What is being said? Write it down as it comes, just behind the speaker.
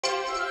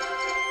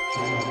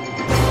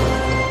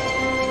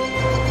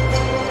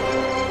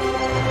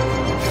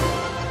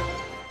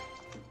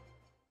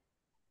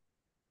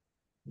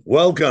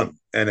Welcome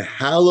and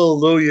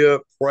hallelujah.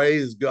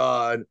 Praise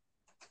God.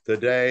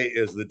 Today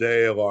is the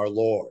day of our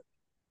Lord.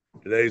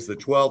 Today's the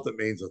 12th. It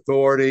means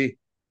authority.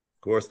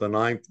 Of course, the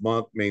ninth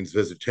month means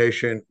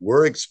visitation.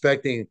 We're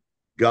expecting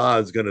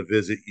God's going to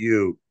visit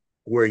you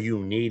where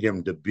you need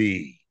him to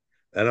be.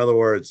 In other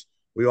words,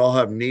 we all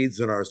have needs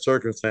in our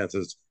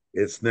circumstances.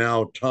 It's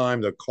now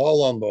time to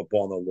call on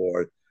upon the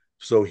Lord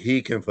so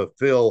he can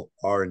fulfill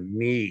our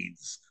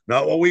needs,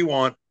 not what we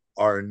want,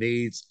 our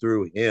needs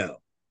through him.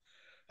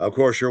 Of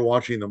course, you're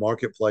watching the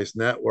Marketplace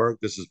Network.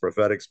 This is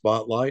Prophetic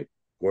Spotlight.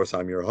 Of course,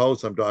 I'm your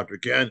host. I'm Dr.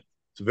 Ken.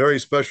 It's a very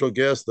special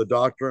guest, the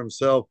doctor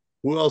himself.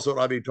 Who else would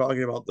I be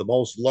talking about? The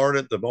most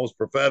learned, the most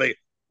prophetic.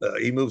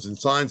 He moves in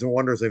signs and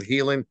wonders and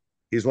healing.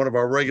 He's one of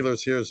our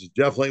regulars here. He's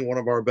definitely one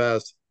of our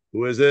best.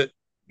 Who is it?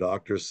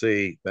 Dr.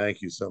 C.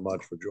 Thank you so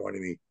much for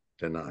joining me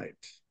tonight.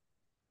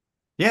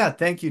 Yeah,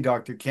 thank you,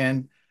 Dr.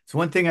 Ken. So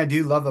one thing I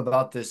do love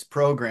about this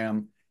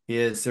program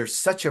is there's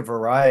such a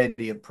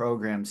variety of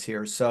programs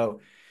here. So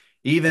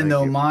even Thank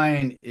though you.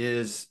 mine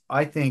is,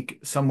 I think,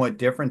 somewhat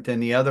different than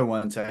the other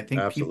ones, I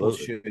think people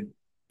Absolutely. should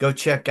go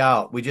check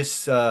out.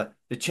 The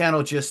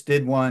channel just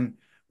did one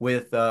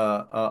with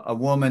a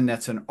woman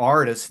that's an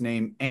artist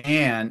named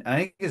Anne. I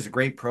think it's a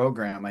great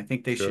program. I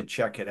think they Sure. should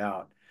check it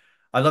out.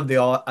 I love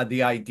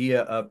the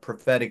idea of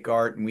prophetic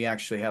art, and we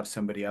actually have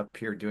somebody up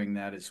here doing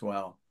that as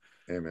well.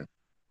 Amen.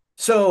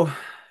 So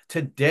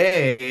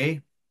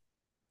today,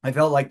 I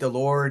felt like the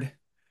Lord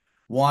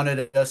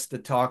wanted us to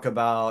talk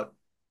about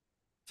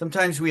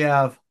sometimes we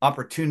have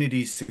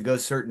opportunities to go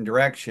certain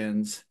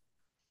directions,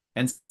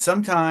 and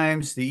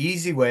sometimes the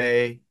easy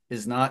way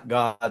is not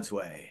God's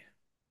way.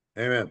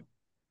 Amen.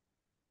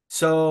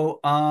 So,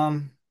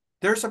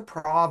 there's a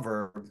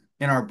proverb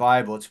in our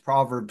Bible. It's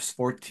Proverbs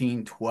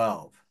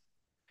 14:12.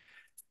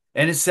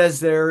 And it says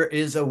there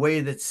is a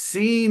way that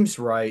seems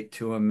right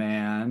to a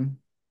man,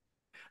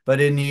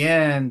 but in the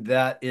end,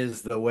 that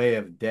is the way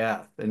of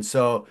death. And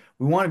so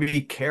we want to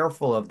be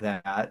careful of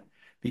that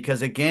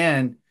because,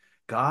 again,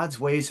 God's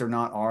ways are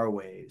not our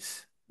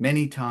ways.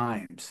 Many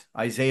times,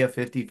 Isaiah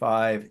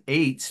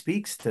 55:8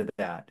 speaks to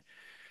that.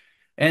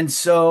 And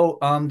so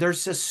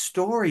there's this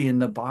story in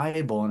the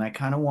Bible, and I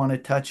kind of want to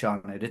touch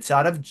on it. It's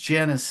out of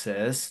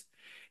Genesis,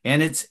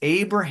 and it's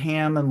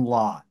Abraham and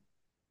Lot.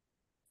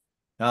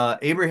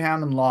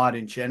 Abraham and Lot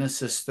in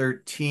Genesis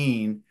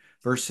 13,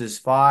 verses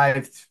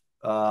 5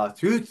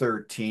 through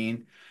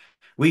 13,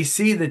 we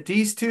see that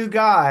these two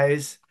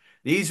guys,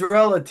 these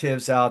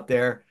relatives out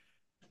there,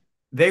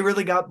 they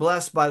really got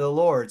blessed by the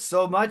Lord,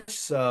 so much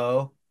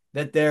so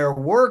that their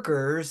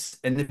workers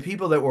and the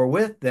people that were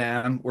with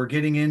them were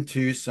getting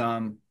into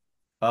some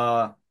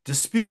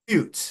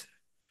disputes.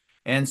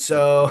 And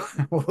so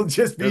we'll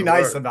just be Good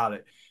nice word. about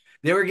it.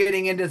 They were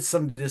getting into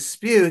some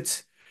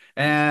disputes,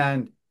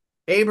 and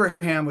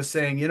Abraham was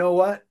saying, you know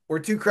what? We're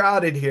too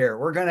crowded here.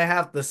 We're going to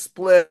have to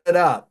split it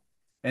up.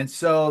 And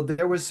so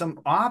there was some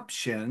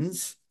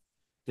options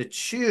to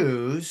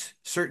choose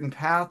certain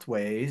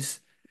pathways,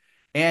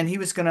 and he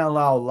was going to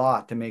allow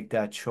Lot to make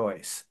that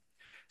choice.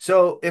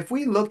 So if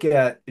we look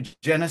at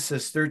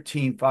Genesis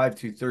 13:5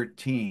 through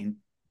 13,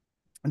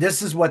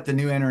 this is what the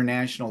New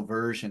International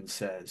Version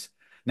says.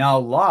 Now,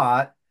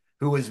 Lot,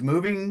 who was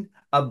moving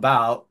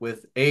about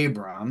with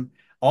Abram,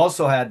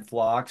 also had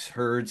flocks,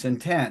 herds, and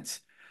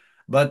tents,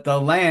 but the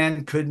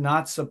land could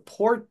not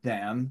support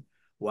them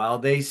while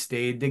they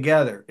stayed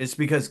together. It's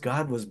because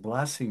God was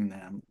blessing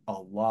them a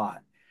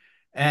lot.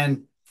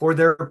 And for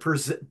their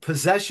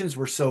possessions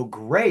were so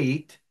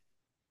great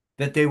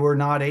that they were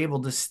not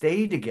able to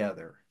stay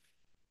together.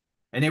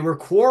 And they were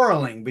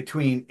quarreling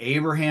between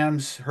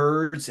Abraham's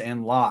herds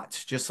and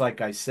Lot's, just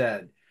like I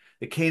said.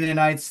 The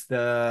Canaanites,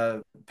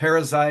 the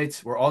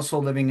Perizzites were also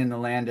living in the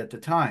land at the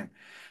time.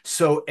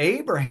 So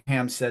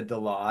Abraham said to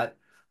Lot,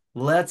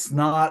 let's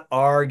not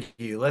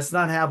argue. Let's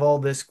not have all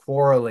this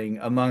quarreling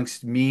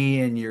amongst me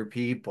and your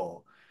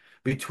people,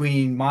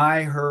 between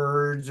my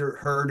herds or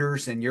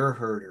herders and your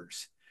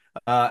herders,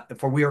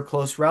 for we are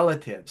close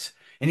relatives.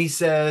 And he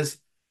says,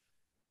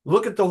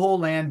 look at the whole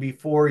land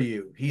before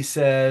you. He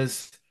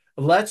says,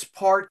 let's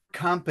part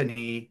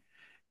company.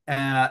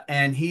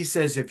 And he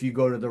says, if you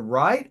go to the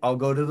right, I'll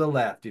go to the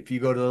left. If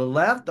you go to the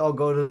left, I'll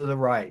go to the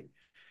right.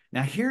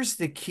 Now, here's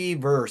the key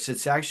verse.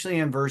 It's actually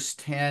in verse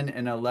 10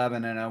 and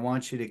 11, and I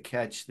want you to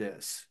catch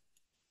this.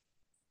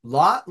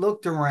 Lot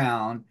looked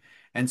around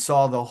and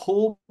saw the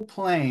whole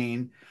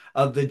plain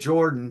of the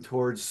Jordan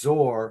towards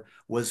Zor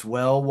was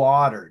well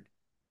watered.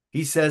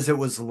 He says it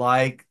was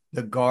like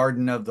the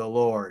garden of the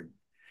Lord.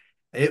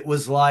 It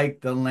was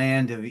like the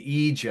land of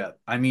Egypt.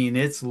 I mean,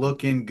 it's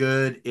looking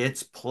good.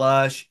 It's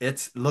plush.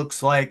 It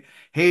looks like,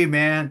 hey,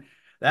 man,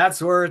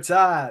 that's where it's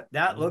at.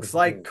 That looks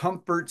like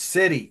Comfort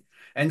City.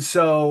 And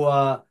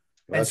so,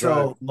 That's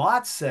right.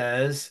 Lot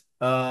says,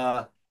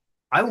 I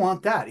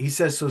want that. He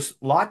says, so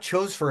Lot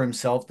chose for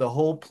himself the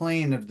whole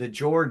plain of the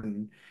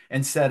Jordan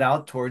and set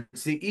out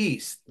towards the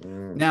east.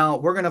 Mm. Now,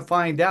 we're going to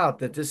find out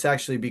that this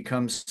actually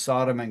becomes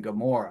Sodom and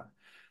Gomorrah.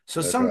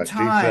 So That's right. Teach that.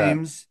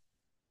 sometimes,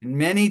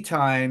 many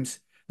times,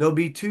 there'll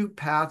be two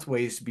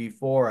pathways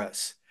before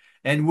us,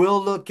 and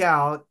we'll look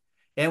out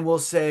and we'll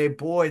say,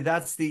 boy,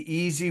 that's the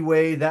easy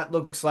way. That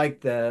looks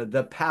like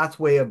the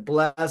pathway of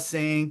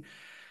blessing.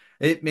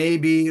 It may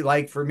be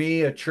like for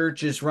me, a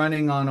church is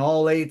running on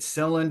all eight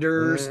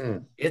cylinders.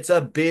 Mm. It's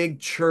a big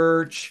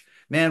church.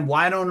 Man,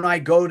 why don't I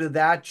go to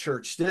that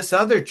church? This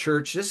other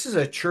church, this is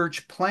a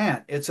church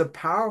plant. It's a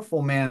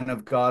powerful man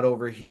of God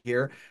over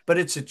here, but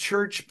it's a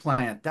church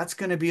plant. That's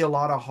going to be a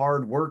lot of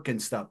hard work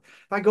and stuff.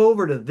 If I go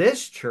over to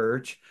this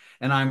church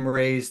and I'm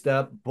raised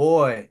up,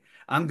 boy,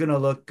 I'm going to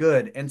look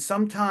good. And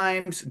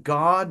sometimes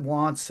God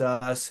wants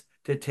us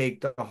to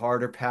take the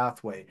harder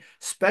pathway,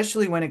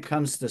 especially when it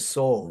comes to Mm.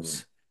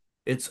 souls.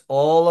 It's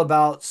all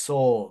about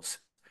souls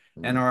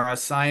and Mm. our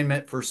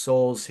assignment for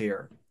souls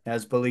here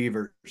as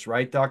believers,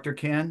 right, Dr.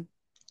 Ken?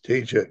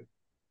 Teach it.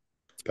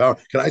 Power.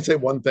 Can I say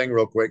one thing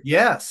real quick?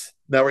 Yes.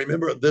 Now,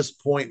 remember at this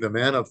point, the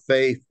man of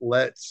faith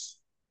lets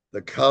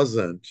the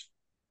cousin,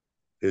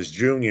 his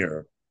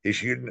junior, he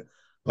shouldn't.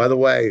 By the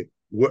way,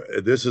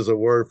 this is a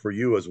word for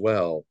you as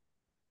well.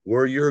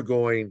 Where you're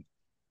going,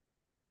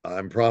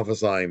 I'm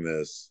prophesying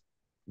this.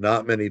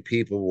 Not many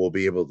people will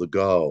be able to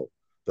go.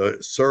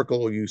 The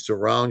circle you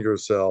surround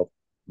yourself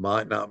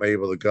might not be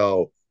able to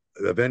go.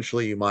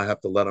 Eventually, you might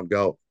have to let him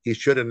go. He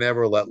should have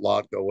never let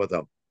Lot go with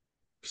him.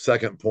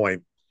 Second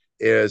point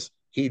is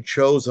he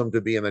chose them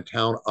to be in the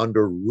town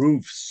under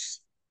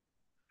roofs.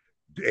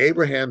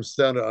 Abraham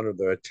stood under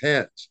the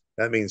tent.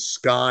 That means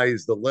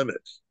sky's the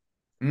limit.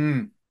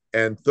 Mm,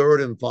 And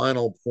third and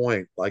final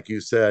point, like you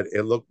said,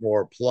 it looked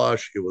more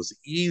plush. It was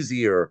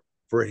easier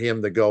for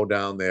him to go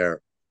down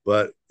there.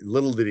 But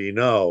little did he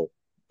know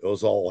it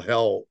was all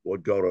hell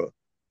would go to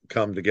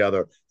come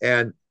together.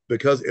 And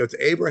because it's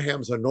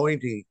Abraham's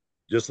anointing,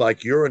 just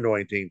like your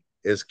anointing,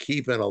 is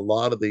keeping a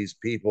lot of these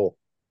people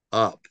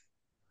up.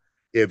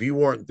 If you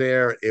weren't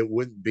there, it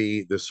wouldn't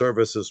be, the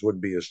services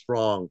wouldn't be as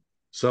strong.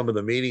 Some of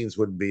the meetings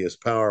wouldn't be as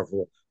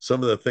powerful.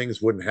 Some of the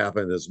things wouldn't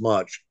happen as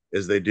much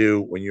as they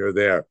do when you're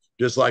there.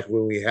 Just like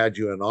when we had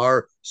you in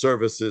our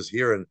services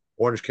here in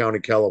Orange County,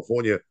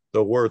 California,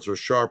 the words were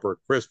sharper,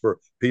 crisper.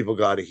 People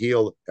got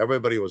healed.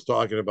 Everybody was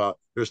talking about,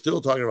 they're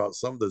still talking about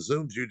some of the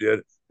Zooms you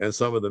did and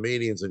some of the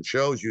meetings and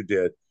shows you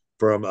did,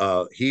 from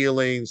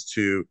healings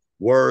to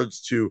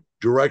words to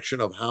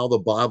direction of how the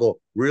Bible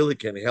really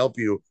can help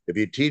you. If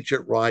you teach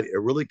it right, it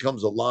really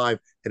comes alive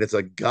and it's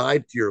a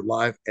guide to your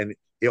life, and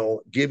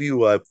it'll give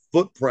you a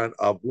footprint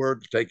of where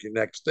to take your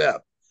next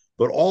step.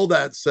 But all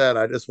that said,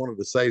 I just wanted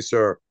to say,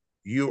 sir,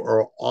 you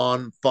are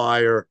on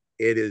fire.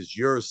 It is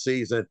your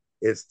season.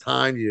 It's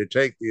time you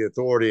take the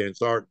authority and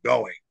start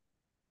going.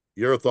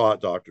 Your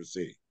thought, Dr.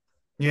 C.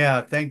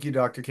 yeah, thank you,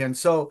 Dr. Ken.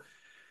 So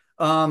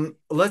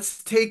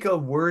let's take a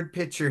word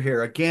picture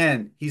here.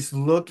 Again, he's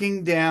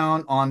looking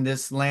down on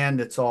this land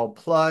that's all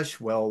plush,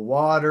 well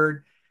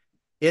watered.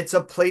 It's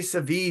a place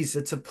of ease,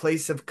 it's a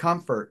place of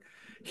comfort.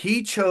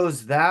 He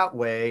chose that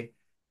way,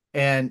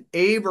 and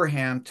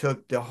Abraham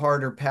took the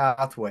harder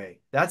pathway.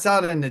 That's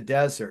out in the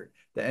desert.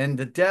 And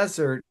the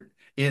desert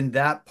in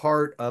that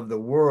part of the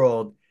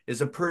world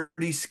is a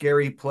pretty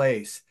scary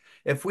place.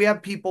 If we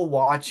have people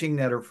watching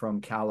that are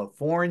from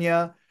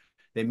California,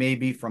 they may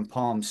be from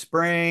Palm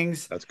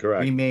Springs. That's We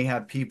correct. may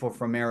have people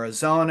from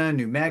Arizona,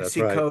 New That's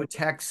right. Mexico,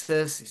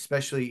 Texas,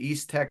 especially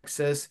East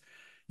Texas.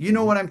 You know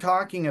Mm-hmm. what I'm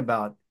talking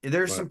about.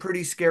 There's Right. some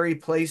pretty scary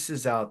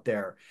places out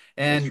there.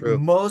 That's And true.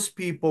 most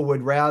people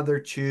would rather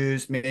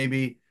choose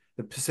maybe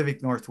the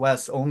Pacific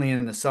Northwest only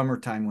in the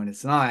summertime when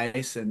it's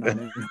nice and not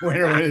in the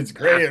winter when it's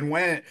gray and I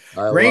love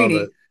it.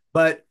 rainy.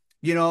 But,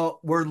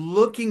 we're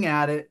looking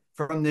at it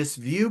from this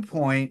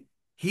viewpoint.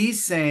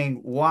 He's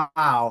saying,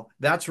 wow,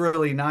 that's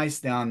really nice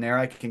down there.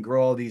 I can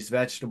grow all these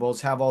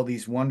vegetables, have all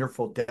these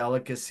wonderful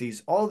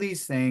delicacies, all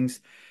these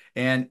things.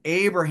 And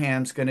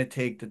Abraham's going to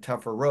take the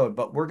tougher road.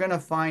 But we're going to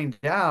find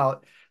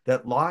out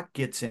that Lot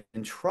gets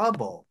in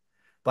trouble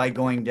by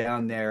going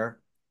down there.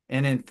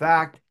 And in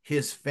fact,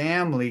 his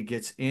family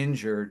gets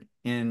injured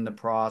in the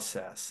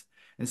process.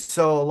 And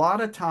so a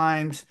lot of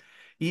times,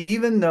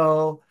 even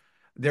though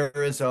there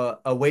is a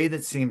way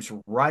that seems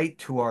right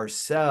to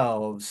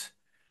ourselves,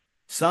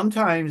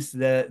 sometimes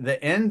the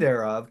end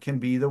thereof can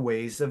be the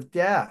ways of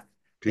death.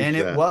 Teach And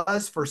it that.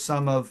 was for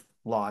some of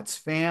Lot's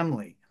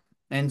family.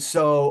 And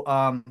so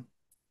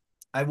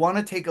I want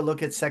to take a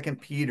look at Second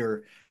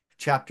Peter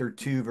chapter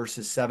 2,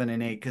 verses 7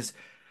 and 8, because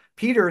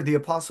Peter, the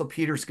Apostle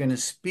Peter, is going to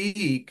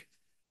speak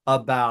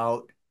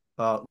about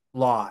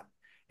Lot.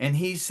 And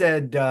he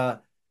said,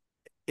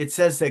 it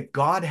says that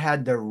God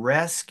had to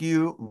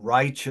rescue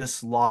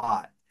righteous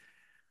Lot,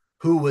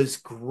 who was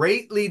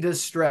greatly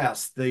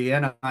distressed. The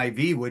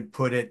NIV would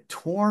put it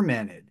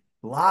tormented.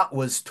 Lot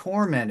was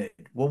tormented.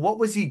 Well, what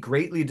was he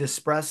greatly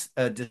distressed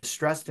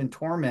and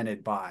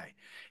tormented by?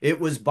 It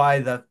was by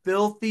the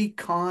filthy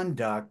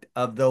conduct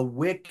of the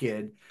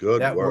wicked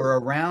Good that word. were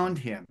around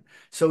him.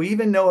 So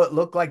even though it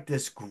looked like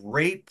this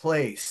great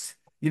place,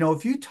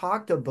 If you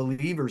talk to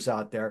believers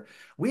out there,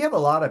 we have a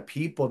lot of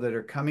people that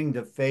are coming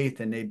to faith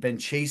and they've been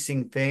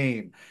chasing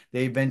fame.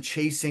 They've been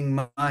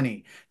chasing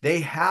money.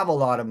 They have a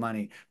lot of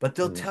money, but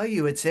they'll Mm, tell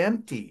you it's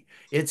empty.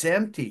 It's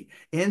empty.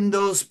 In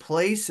those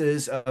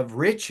places of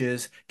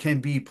riches can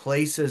be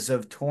places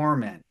of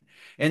torment.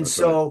 And that's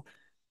right. so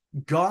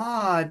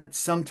God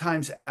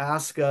sometimes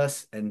asks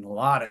us, and a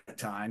lot of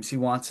times He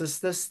wants us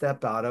to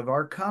step out of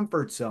our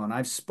comfort zone.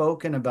 I've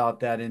spoken about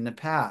that in the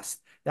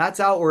past. That's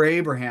out where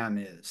Abraham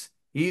is.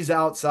 He's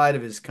outside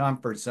of his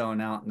comfort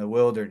zone out in the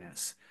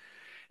wilderness.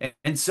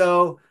 And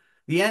so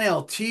the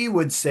NLT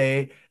would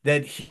say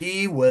that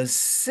he was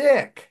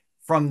sick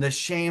from the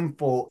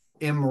shameful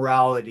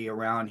immorality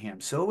around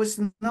him. So it was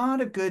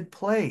not a good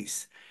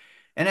place.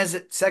 And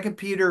as Second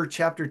Peter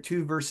chapter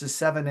 2, verses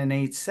 7 and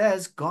 8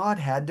 says, God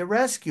had to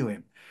rescue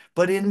him.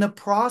 But in the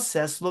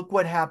process, look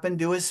what happened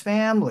to his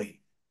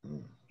family.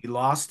 Mm, He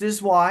lost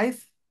his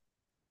wife,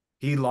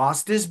 he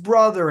lost his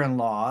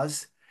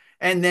brother-in-laws,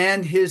 and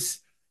then his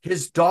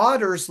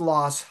daughters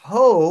lost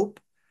hope,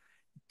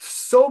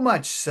 so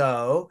much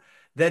so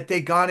that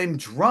they got him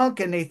drunk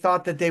and they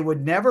thought that they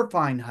would never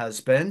find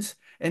husbands,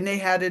 and they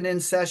had an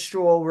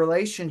incestual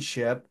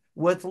relationship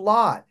with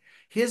Lot.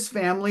 His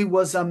family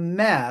was a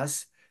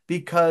mess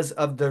because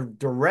of the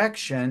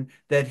direction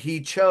that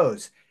he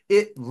chose.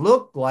 It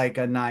looked like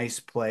a nice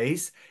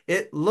place,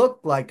 it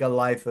looked like a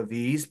life of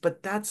ease,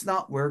 but that's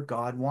not where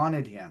God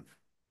wanted him.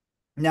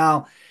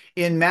 Now,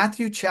 in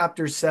Matthew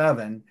chapter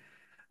 7,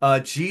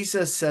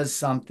 Jesus says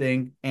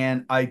something,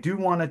 and I do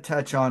want to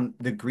touch on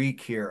the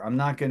Greek here. I'm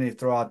not going to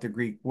throw out the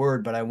Greek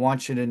word, but I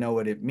want you to know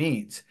what it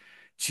means.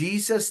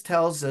 Jesus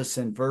tells us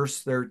in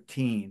verse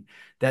 13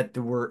 that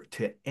we're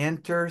to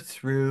enter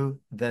through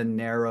the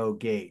narrow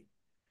gate.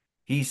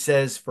 He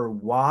says, "For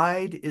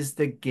wide is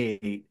the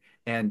gate,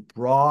 and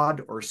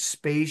broad or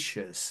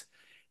spacious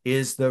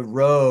is the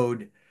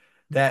road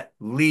that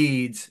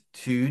leads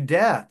to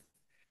death."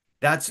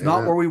 That's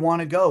not where amen. we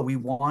want to go. We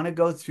want to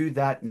go through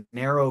that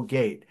narrow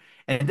gate.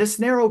 And this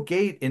narrow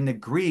gate in the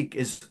Greek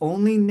is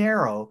only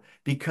narrow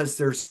because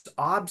there's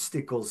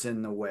obstacles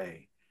in the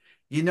way.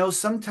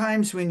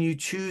 Sometimes when you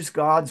choose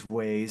God's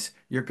ways,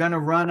 you're going to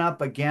run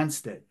up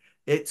against it.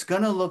 It's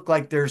going to look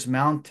like there's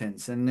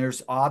mountains and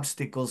there's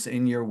obstacles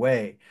in your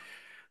way.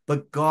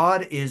 But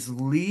God is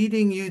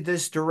leading you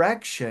this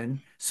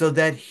direction so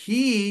that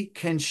He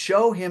can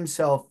show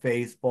Himself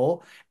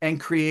faithful and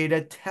create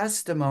a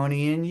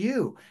testimony in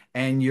you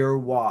and your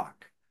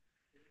walk.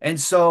 And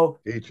so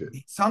Teach it.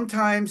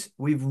 sometimes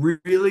we've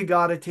really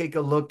got to take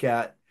a look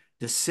at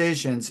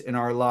decisions in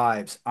our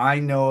lives. I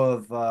know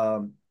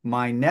of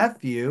my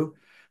nephew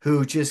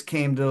who just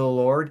came to the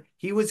Lord.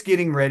 He was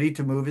getting ready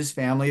to move his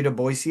family to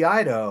Boise,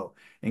 Idaho,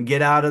 and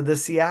get out of the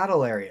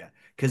Seattle area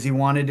because he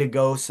wanted to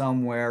go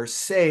somewhere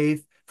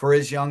safe for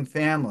his young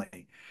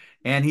family.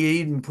 And he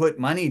even put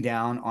money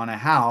down on a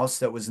house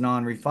that was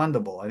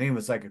non-refundable. I think it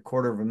was like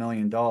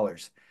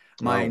 $250,000.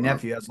 Oh, My wow.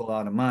 nephew has a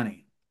lot of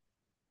money.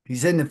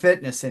 He's in the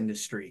fitness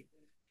industry.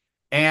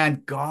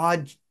 And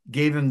God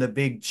gave him the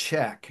big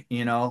check.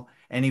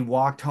 And he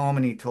walked home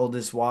and he told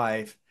his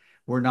wife,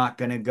 "We're not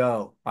going to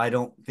go. I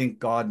don't think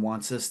God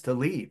wants us to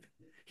leave.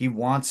 He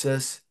wants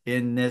us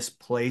in this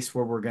place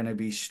where we're going to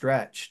be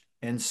stretched."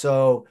 And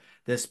so,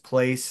 this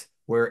place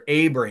where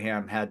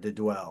Abraham had to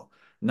dwell,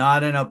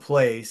 not in a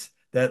place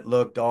that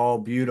looked all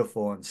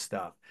beautiful and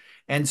stuff.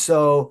 And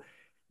so,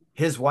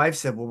 his wife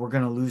said, "Well, we're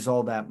going to lose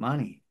all that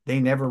money." They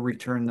never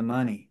returned the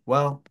money.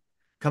 Well,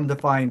 come to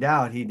find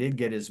out, he did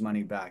get his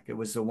money back. It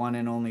was the one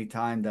and only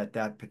time that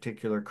that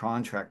particular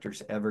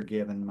contractor's ever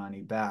given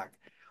money back.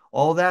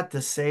 All that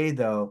to say,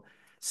 though,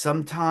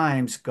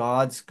 sometimes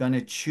God's going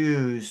to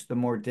choose the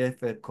more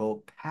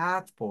difficult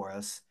path for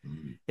us.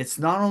 Mm, It's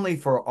not only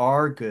for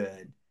our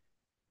good,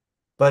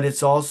 but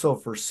it's also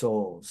for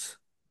souls.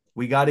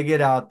 We got to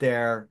get out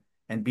there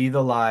and be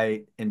the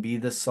light and be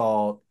the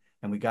salt,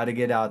 and we got to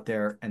get out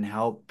there and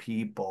help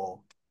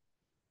people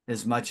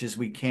as much as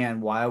we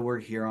can while we're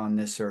here on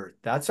this earth.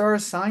 That's our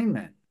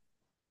assignment.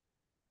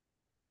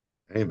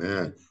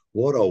 amen.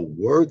 What a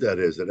word that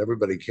is. That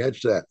everybody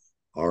catch that.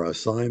 Our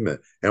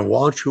assignment. And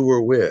watch who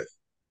we're with.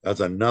 That's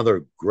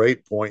another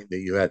great point that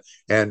you had.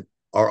 And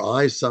our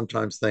eyes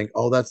sometimes think,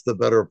 oh, that's the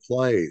better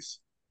place.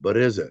 But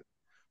is it?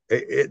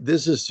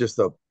 This is just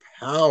a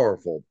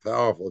powerful,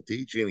 powerful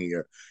teaching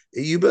here.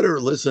 You better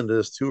listen to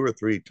this two or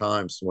three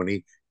times when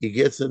he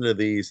gets into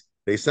these.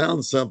 They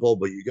sound simple,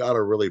 but you got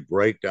to really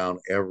break down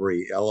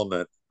every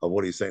element of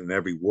what he's saying in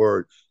every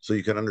word so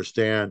you can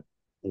understand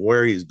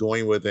where he's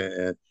going with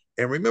it.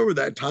 And remember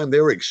that time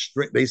they were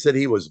extreme. They said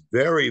he was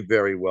very,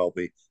 very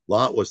wealthy.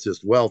 Lot was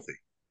just wealthy.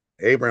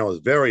 Abraham was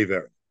very,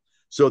 very.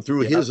 So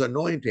through Yeah, his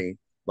anointing,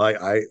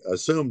 like I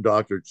assume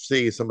Dr.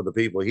 C, some of the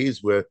people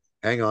he's with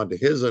hang on to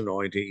his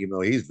anointing, even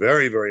though he's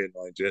very, very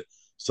anointed.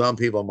 Some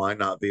people might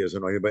not be as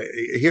anointed, but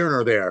here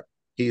or there,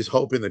 he's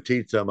hoping to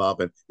teach them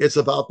up. And it's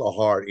about the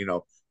heart,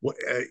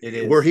 it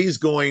where is. he's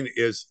going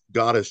is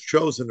God has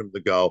chosen him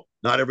to go.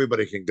 Not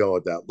everybody can go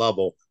at that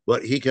level,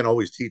 but he can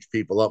always teach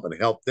people up and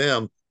help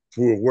them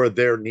through where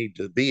they need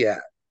to be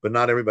at. but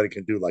not everybody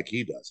can do like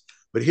he does.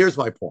 But here's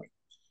my point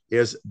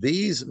is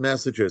these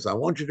messages, I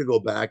want you to go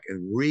back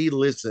and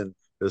re-listen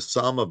to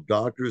some of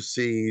Dr.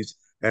 C's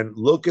and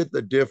look at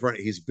the different,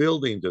 he's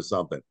building to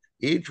something.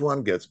 Each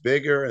one gets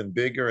bigger and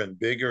bigger and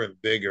bigger and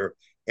bigger.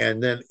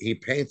 And then he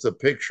paints a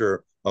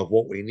picture of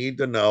what we need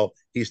to know.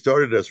 He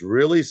started us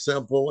really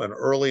simple and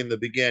early in the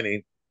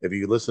beginning. If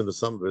you listen to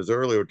some of his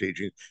earlier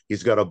teachings,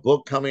 he's got a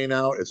book coming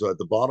out. It's at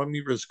the bottom of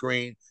your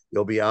screen.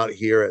 You'll be out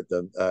here at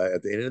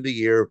the end of the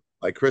year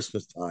by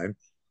Christmas time.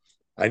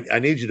 I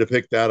need you to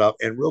pick that up.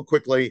 And real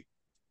quickly,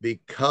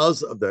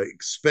 because of the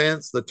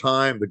expense, the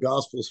time, the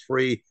gospel's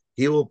free.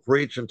 He will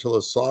preach until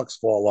his socks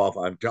fall off.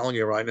 I'm telling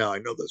you right now, I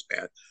know this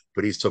man,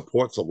 but he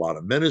supports a lot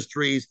of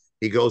ministries.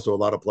 He goes to a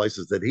lot of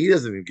places that he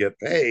doesn't even get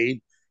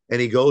paid. And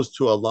he goes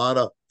to a lot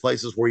of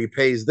places where he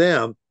pays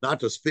them not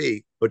to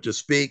speak, but to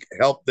speak,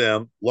 help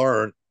them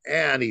learn,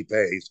 and he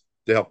pays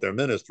to help their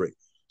ministry.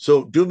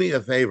 So do me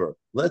a favor.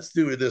 Let's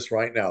do this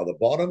right now. The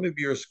bottom of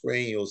your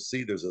screen, you'll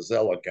see there's a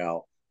Zelle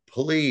account.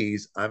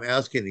 Please, I'm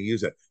asking to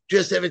use it.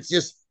 Just if it's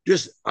just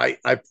I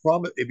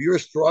promise, if you're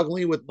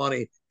struggling with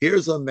money,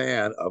 here's a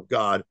man of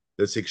God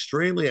that's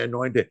extremely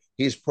anointed.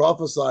 He's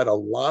prophesied a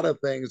lot of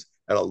things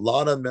at a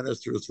lot of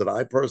ministers that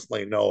I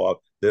personally know of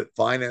that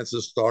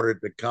finances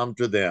started to come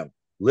to them.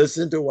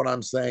 Listen to what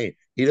I'm saying.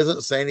 He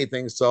doesn't say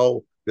anything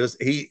so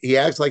just he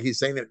acts like he's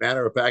saying it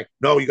matter of fact.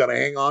 No, you got to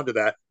hang on to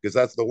that because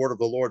that's the word of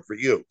the Lord for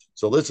you.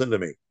 So listen to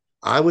me.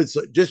 I would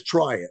say, just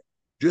try it.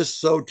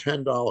 Just sow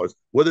 $10,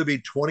 whether it be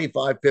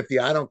 25, 50,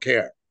 I don't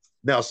care.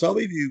 Now, some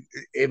of you,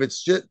 if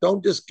it's just,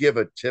 don't just give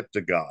a tip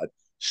to God.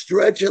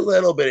 Stretch a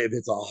little bit. If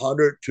it's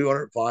 100,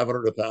 200,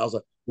 500,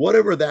 1,000,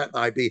 whatever that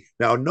might be.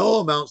 Now, no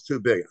amount's too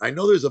big. I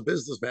know there's a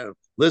businessman,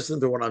 listen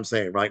to what I'm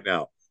saying right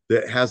now,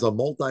 that has a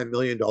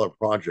multi-million-dollar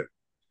project.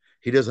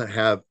 He doesn't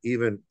have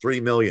even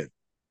 3 million,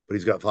 but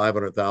he's got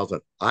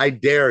 500,000. I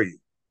dare you.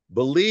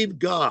 Believe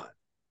God.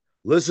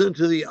 Listen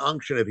to the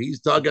unction. If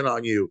he's tugging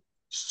on you,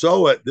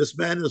 sow it. This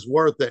man is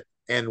worth it.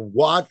 And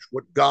watch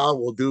what God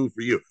will do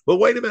for you. But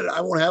wait a minute, I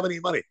won't have any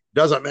money.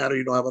 Doesn't matter.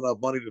 You don't have enough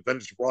money to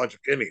finish the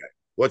project anyway.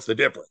 What's the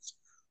difference?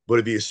 But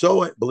if you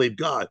sow it, believe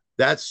God.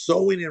 That's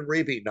sowing and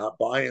reaping, not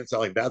buying and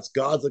selling. That's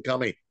God's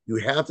coming. You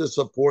have to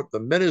support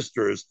the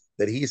ministers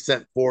that he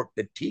sent forth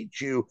to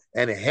teach you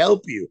and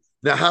help you.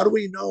 Now, how do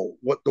we know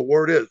what the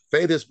word is?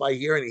 Faith is by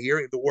hearing and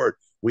hearing the word.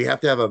 We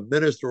have to have a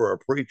minister or a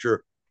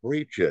preacher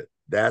preach it.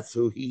 That's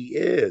who he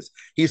is.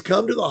 He's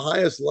come to the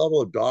highest level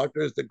of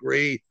doctor's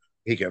degree.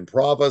 He can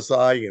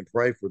prophesy, he can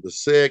pray for the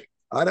sick.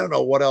 I don't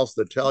know what else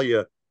to tell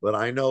you, but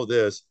I know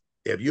this.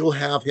 If you'll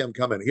have him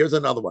come in, here's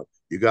another one.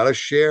 You got to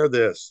share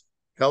this.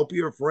 Help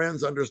your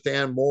friends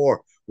understand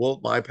more.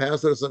 Well, my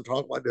pastor doesn't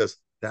talk like this.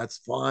 That's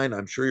fine.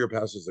 I'm sure your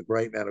pastor's a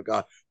great man of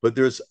God, but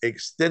there's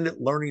extended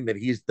learning that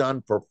he's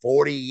done for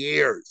 40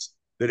 years,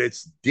 that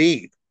it's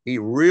deep. He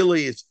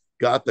really has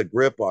got the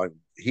grip on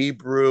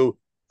Hebrew,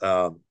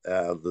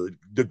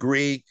 the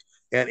Greek,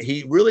 and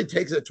he really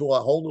takes it to a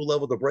whole new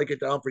level to break it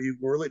down for you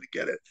really to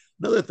get it.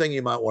 Another thing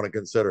you might want to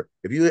consider,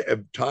 if you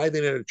have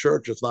tithing in a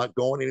church that's not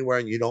going anywhere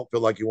and you don't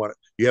feel like you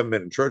haven't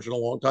been in church in a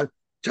long time,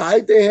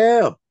 tithe to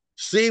him.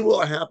 See what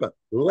will happen.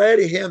 Let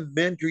him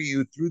mentor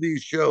you through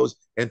these shows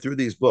and through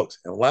these books.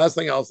 And last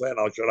thing I'll say, and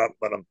I'll shut up,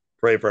 let him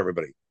pray for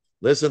everybody.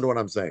 Listen to what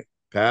I'm saying.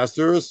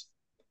 Pastors,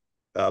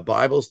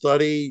 Bible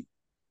study,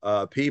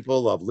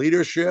 people of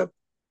leadership,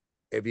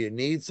 if you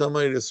need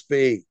somebody to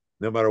speak,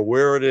 no matter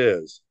where it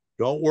is,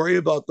 don't worry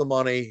about the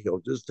money.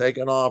 He'll just take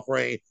an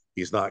offering.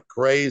 He's not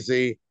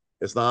crazy.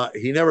 It's not,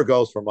 he never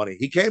goes for money.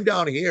 He came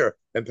down here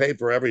and paid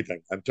for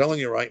everything. I'm telling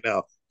you right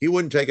now, he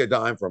wouldn't take a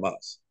dime from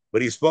us,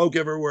 but he spoke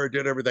everywhere,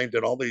 did everything,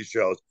 did all these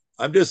shows.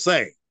 I'm just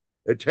saying,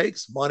 it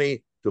takes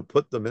money to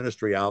put the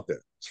ministry out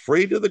there. It's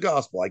free to the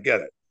gospel. I get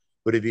it.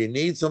 But if you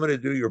need somebody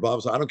to do your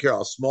Bible, I don't care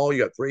how small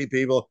you got 3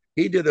 people.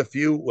 He did a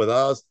few with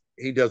us.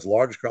 He does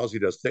large crowds. He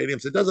does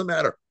stadiums. It doesn't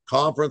matter.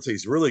 Conference,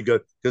 he's really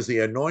good because the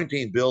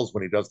anointing builds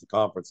when he does the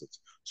conferences.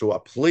 So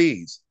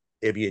please,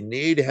 if you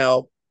need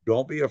help,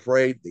 don't be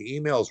afraid. The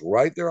email's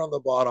right there on the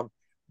bottom.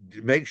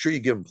 Make sure you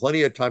give him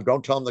plenty of time.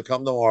 Don't tell him to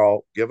come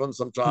tomorrow. Give him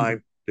some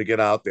time to get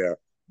out there.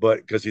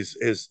 But because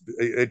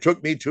it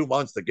took me 2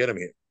 months to get him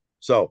here.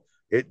 So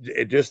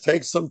it just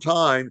takes some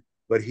time,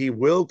 but he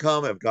will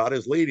come if God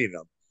is leading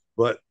him.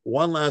 But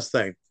one last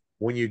thing,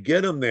 when you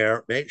get him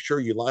there, make sure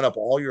you line up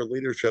all your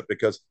leadership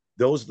because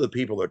those are the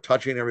people that are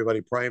touching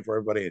everybody, praying for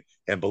everybody,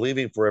 and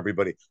believing for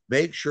everybody.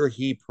 Make sure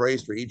he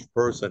prays for each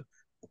person,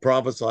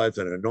 prophesies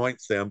and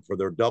anoints them for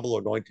their double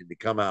anointing to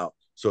come out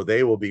so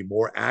they will be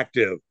more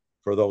active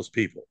for those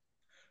people.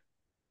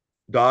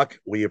 Doc,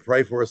 will you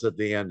pray for us at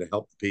the end to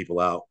help the people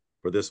out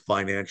for this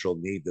financial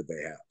need that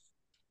they have?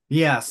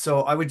 Yeah,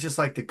 so I would just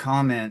like to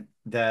comment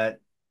that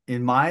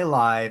in my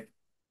life,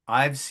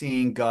 I've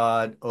seen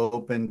God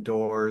open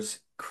doors,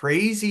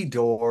 crazy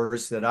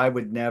doors that I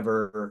would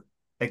never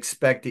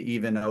expect to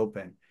even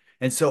open.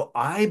 And so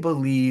I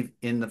believe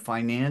in the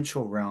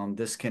financial realm,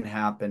 this can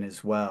happen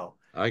as well.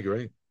 I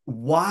agree.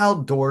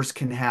 Wild doors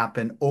can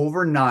happen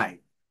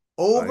overnight.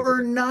 I agree.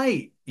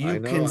 Overnight, I you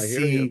know. can I hear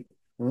you. see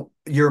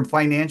your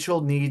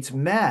financial needs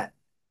met.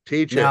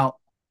 Teach it. Now,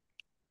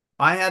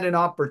 I had an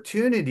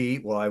opportunity,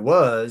 well, I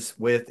was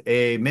with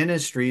a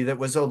ministry that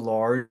was a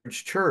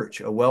large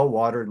church, a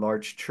well-watered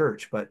large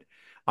church, but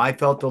I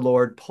felt the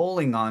Lord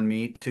pulling on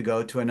me to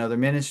go to another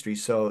ministry.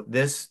 So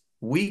this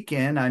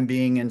weekend, I'm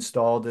being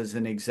installed as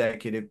an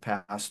executive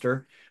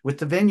pastor with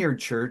the Vineyard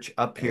Church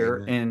up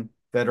here Amen. in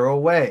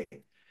Federal Way.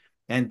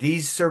 And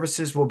these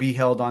services will be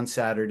held on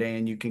Saturday,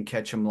 and you can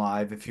catch them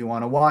live if you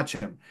want to watch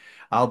them.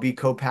 I'll be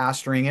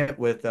co-pastoring it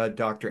with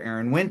Dr.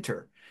 Aaron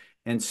Winter.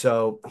 And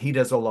so he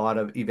does a lot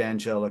of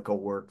evangelical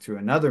work through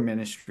another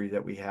ministry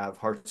that we have,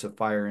 Hearts of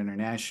Fire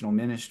International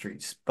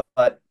Ministries.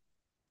 But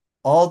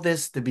all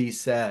this to be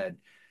said,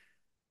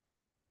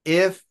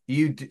 if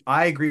you do,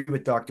 I agree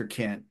with Dr.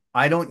 Kent.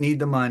 I don't need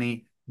the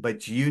money,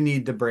 but you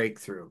need the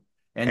breakthrough.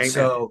 And Amen.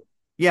 so,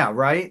 yeah,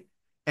 right.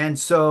 And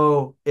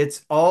so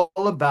it's all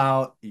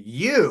about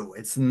you.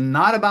 It's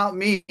not about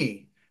me.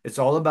 It's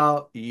all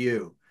about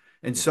you.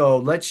 And Mhm. so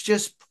let's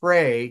just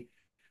pray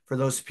for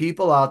those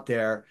people out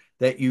there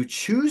that you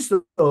choose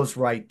those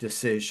right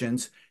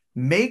decisions,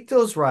 make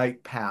those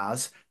right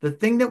paths. The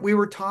thing that we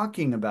were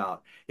talking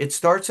about, it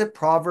starts at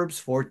Proverbs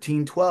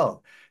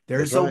 14:12.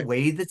 That's There's a right.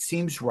 way that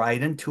seems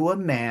right unto a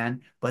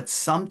man, but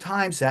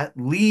sometimes that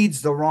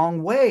leads the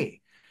wrong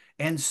way.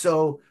 And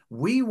so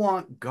we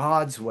want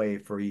God's way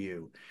for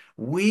you.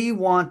 We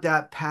want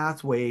that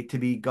pathway to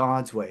be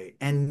God's way.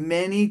 And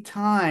many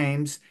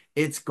times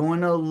it's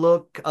going to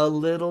look a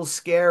little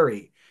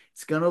scary.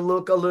 It's going to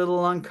look a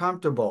little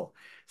uncomfortable.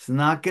 It's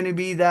not going to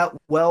be that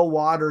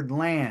well-watered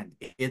land.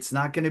 It's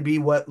not going to be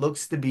what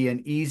looks to be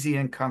an easy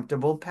and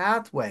comfortable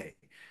pathway.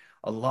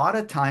 A lot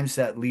of times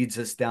that leads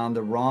us down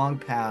the wrong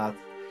path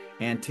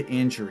and to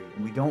injury.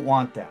 And we don't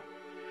want that.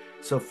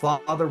 So,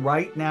 Father,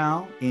 right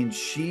now, in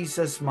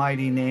Jesus'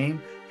 mighty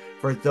name,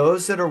 for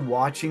those that are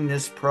watching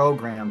this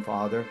program,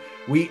 Father,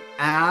 we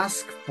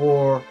ask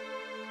for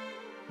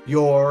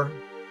your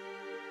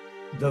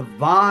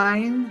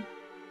divine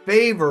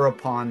favor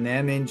upon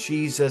them in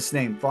Jesus'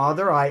 name.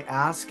 Father, I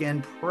ask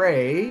and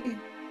pray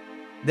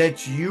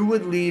that you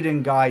would lead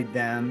and guide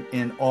them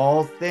in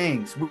all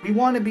things. We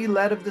want to be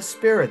led of the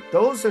Spirit.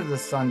 Those are the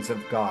sons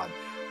of God.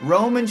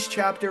 Romans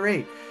chapter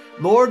 8.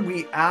 Lord,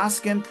 we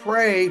ask and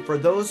pray for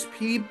those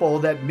people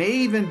that may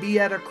even be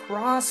at a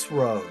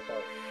crossroad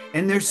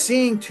and they're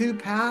seeing two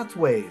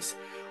pathways.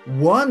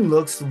 One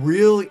looks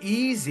real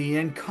easy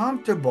and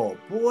comfortable.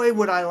 Boy,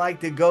 would I like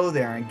to go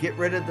there and get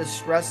rid of the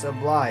stress of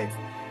life.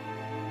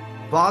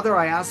 Father,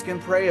 I ask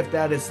and pray if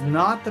that is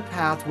not the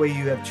pathway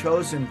you have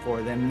chosen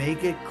for them,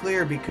 make it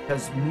clear,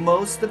 because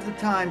most of the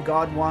time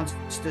God wants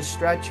to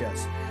stretch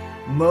us.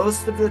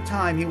 Most of the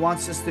time He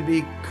wants us to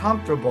be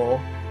comfortable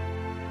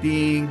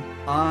being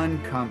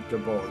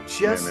uncomfortable,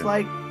 just Amen.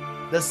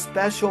 like the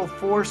special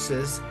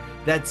forces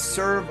that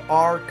serve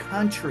our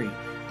country.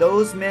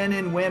 Those men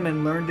and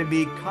women learn to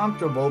be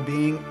comfortable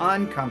being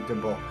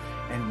uncomfortable,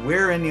 and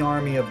we're in the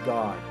army of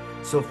God.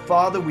 So,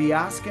 Father, we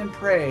ask and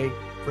pray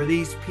for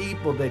these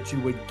people that you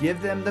would give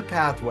them the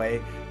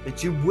pathway,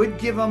 that you would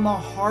give them a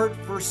heart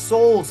for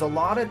souls. A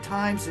lot of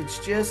times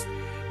it's just,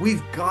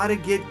 we've got to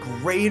get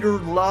greater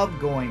love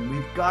going.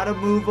 We've got to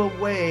move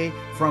away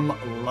from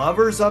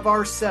lovers of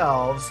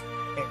ourselves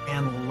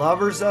and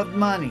lovers of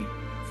money.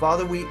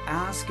 Father, we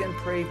ask and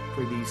pray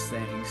for these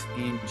things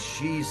in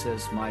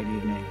Jesus' mighty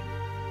name.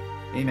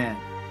 Amen.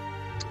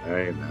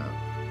 Amen.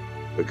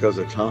 Because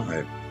of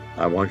time,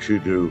 I want you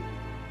to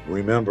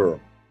remember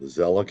the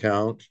Zelle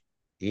account,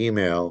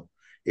 email.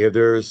 If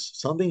there's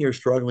something you're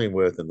struggling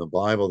with in the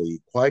Bible that you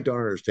quite don't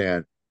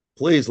understand,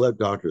 please let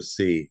Dr.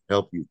 C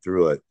help you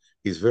through it.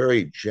 He's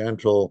very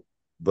gentle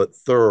but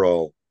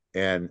thorough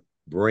and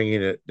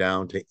bringing it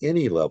down to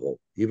any level.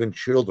 Even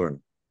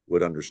children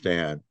would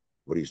understand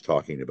what he's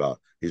talking about.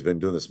 He's been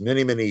doing this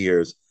many, many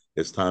years.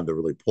 It's time to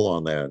really pull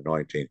on that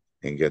anointing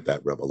and get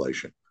that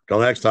revelation. Till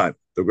next time,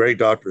 the great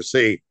Dr.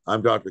 C,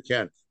 I'm Dr.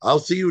 Ken. I'll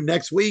see you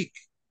next week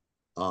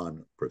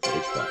on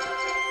Prophetic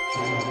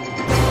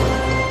Spotlight.